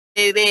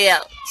it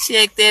out.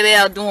 Check that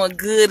out. Doing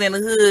good in the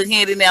hood.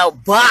 Handing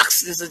out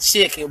boxes of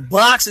chicken.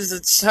 Boxes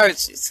of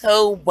churches.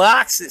 Whole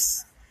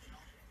boxes.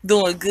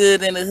 Doing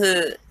good in the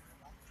hood.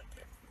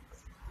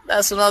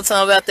 That's what I'm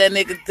talking about. That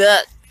nigga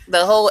Duck.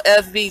 The whole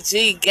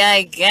FBG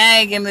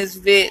gang in this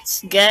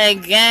bitch.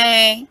 Gang.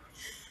 Gang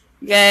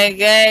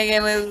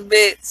in this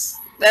bitch.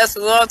 That's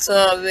what I'm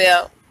talking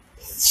about.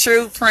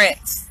 True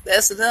Prince.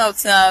 That's what I'm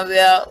talking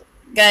about.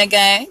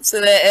 Gang to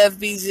that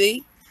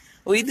FBG.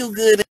 We do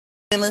good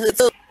in the hood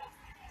too.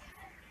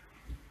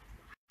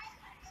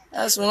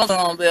 That's what I'm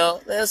talking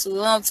about. That's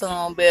what I'm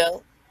talking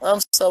about. I'm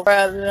so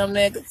proud of them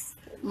niggas.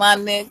 My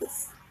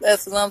niggas.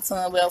 That's what I'm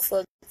talking about.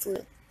 Fuck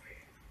it.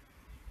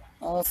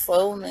 On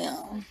phone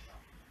now.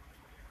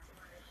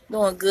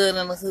 Doing good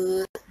in the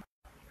hood.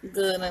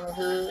 Good in the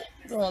hood.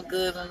 Doing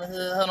good in the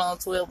hood. Hold on,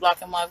 12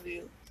 blocking my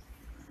view.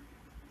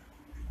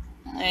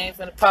 I ain't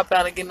finna pop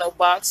out and get no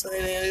box.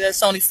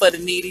 That's only for the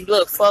needy.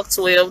 Look, fuck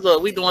 12.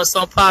 Look, we doing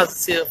something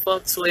positive.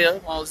 Fuck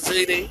 12 on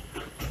ZD.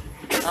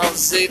 On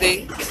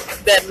ZD.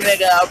 That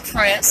nigga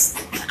Prince.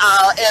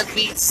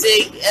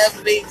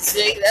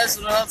 FBG. That's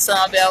what I'm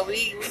talking about.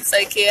 We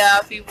take care of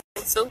our people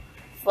too.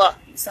 Fuck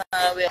you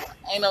talking about.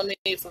 Ain't no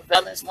need for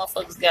violence.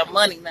 Motherfuckers got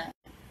money now.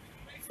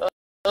 Fuck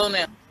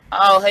them.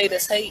 All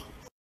haters hate.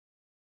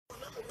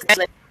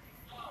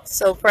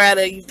 So proud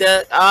of you,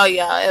 Duck. All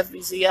y'all,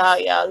 FBC, all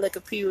y'all. Look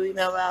at Pee Wee,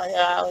 them out here,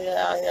 all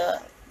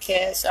y'all.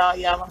 Cash, all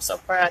y'all. I'm so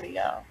proud of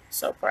y'all.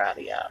 So proud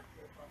of y'all.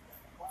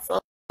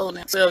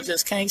 Themselves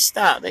just can't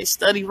stop. They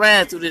study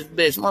ran through this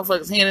bitch.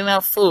 Motherfuckers handing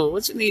out food.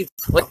 What you need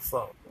 12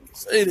 for?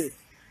 GD.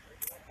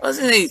 What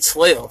you need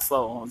 12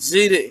 for on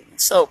GD?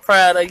 So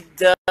proud of you,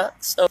 Duck.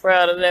 So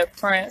proud of that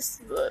Prince.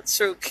 The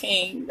true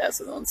king. That's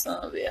what I'm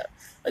talking about.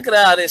 Look at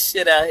all this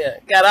shit out here.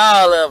 Got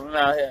all of them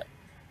out here.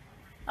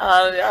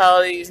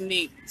 All these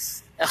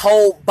needs. And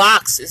whole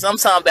boxes. I'm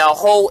talking about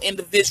whole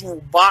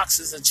individual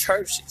boxes of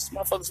churches.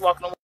 Motherfuckers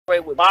walking away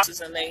with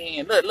boxes in their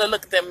hand.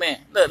 Look at that man.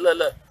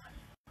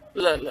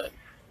 Look.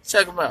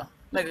 Check him out.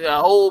 Nigga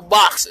got whole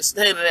boxes.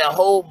 They got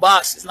whole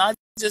boxes. Not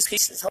just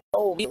pieces,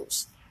 whole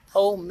meals.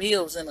 Whole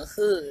meals in the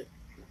hood.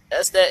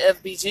 That's that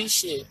FBG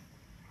shit.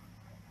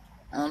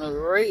 On the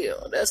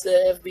real. That's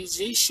that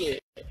FBG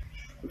shit.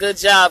 Good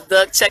job,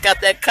 Duck. Check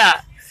out that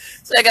cop.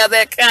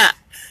 That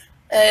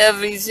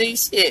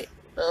FBG shit.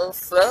 Oh,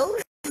 so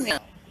yeah.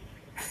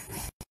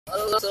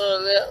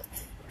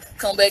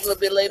 Come back a little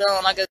bit later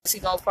on. I guess he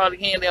gonna probably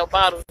hand out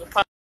bottles and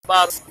pop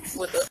bottles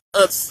with the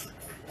us.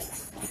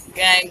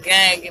 Gang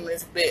in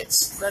this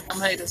bitch. Let them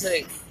haters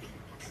hate.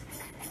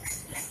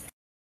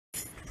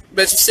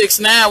 Bet you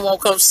 6ix9ine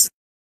won't come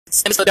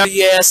send your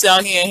dirty ass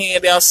out here and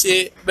hand out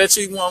shit. Bet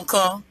you he won't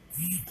come.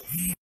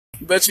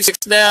 Bet you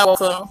 6ix9ine won't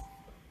come.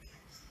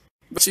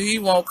 Bet you he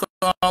won't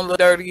come, little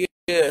dirty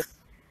ass.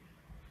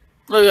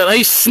 Look at him,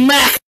 he's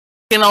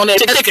smacking on that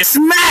chicken.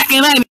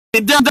 Smacking, ain't he?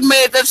 Done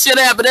made that shit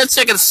happen. That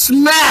chicken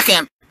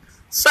smacking.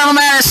 Some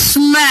man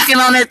smacking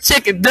on that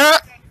chicken,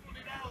 Duck.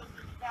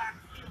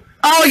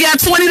 Oh, he got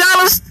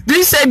 $20? Did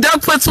he say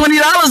Duck put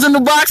 $20 in the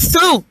box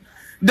too?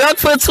 Duck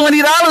put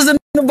 $20 in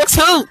the box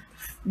too.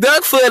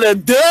 Duck put a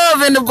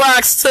dove in the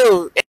box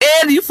too.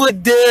 And you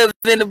put dove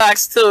in the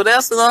box too.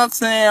 That's what I'm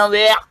saying,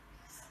 man.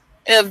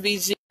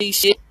 FBG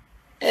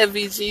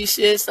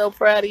shit. So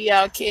proud of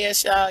y'all.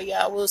 Cash,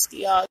 y'all. Whiskey,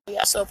 y'all.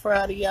 So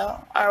proud of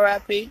y'all.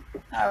 R.I.P.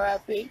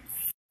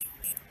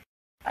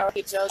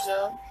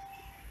 JoJo.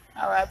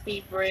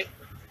 R.I.P. Brick.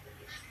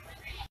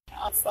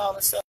 I'm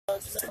falling soldiers.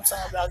 I'm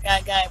talking about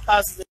gang,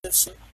 positive shit.